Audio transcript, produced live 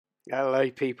Hello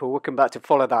people, welcome back to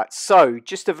Follow That. So,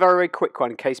 just a very quick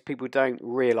one in case people don't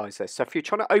realise this. So if you're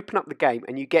trying to open up the game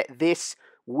and you get this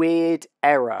weird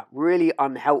error, really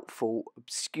unhelpful,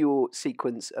 obscure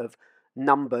sequence of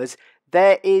numbers,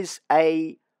 there is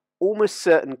a almost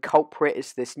certain culprit.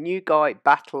 It's this new guy,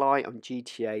 Battleye on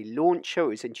GTA Launcher. It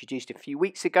was introduced a few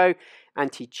weeks ago.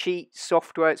 Anti-cheat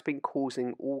software. It's been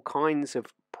causing all kinds of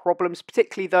problems,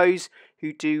 particularly those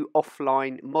who do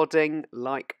offline modding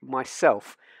like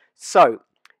myself. So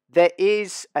there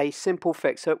is a simple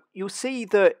fix. So you'll see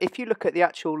that if you look at the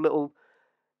actual little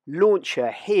launcher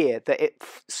here, that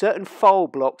certain file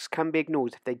blocks can be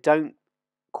ignored if they don't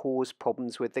cause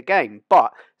problems with the game.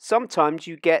 But sometimes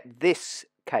you get this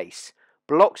case.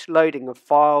 Blocked loading of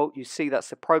file. You see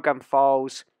that's the program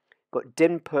files. Got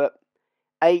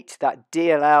dinput8, that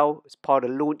DLL as part of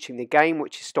launching the game,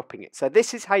 which is stopping it. So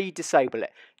this is how you disable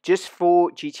it, just for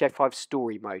GTA 5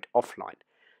 story mode offline.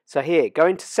 So here, go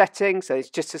into settings, so it's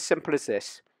just as simple as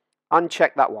this.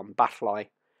 Uncheck that one, Battleye.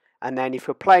 And then if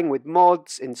you're playing with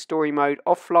mods in story mode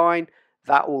offline,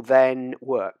 that will then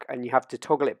work. And you have to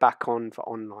toggle it back on for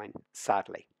online,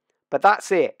 sadly. But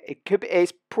that's it.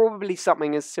 It's probably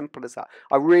something as simple as that.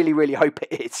 I really, really hope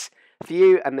it is for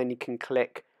you. And then you can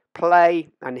click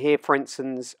play. And here, for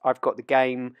instance, I've got the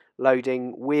game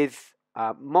loading with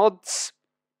mods.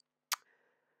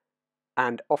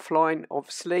 And offline,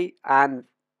 obviously. And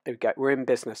there we go, we're in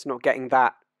business, not getting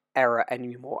that error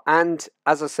anymore. And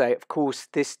as I say, of course,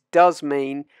 this does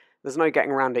mean there's no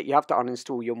getting around it. You have to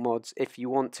uninstall your mods if you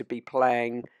want to be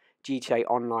playing GTA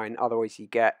Online. Otherwise, you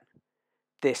get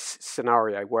this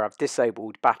scenario where I've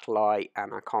disabled Battleye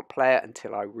and I can't play it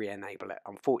until I re-enable it.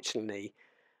 Unfortunately,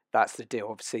 that's the deal.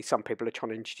 Obviously, some people are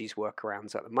trying to introduce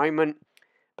workarounds at the moment.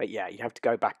 But yeah, you have to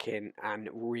go back in and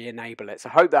re-enable it. So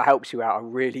I hope that helps you out. I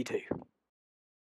really do.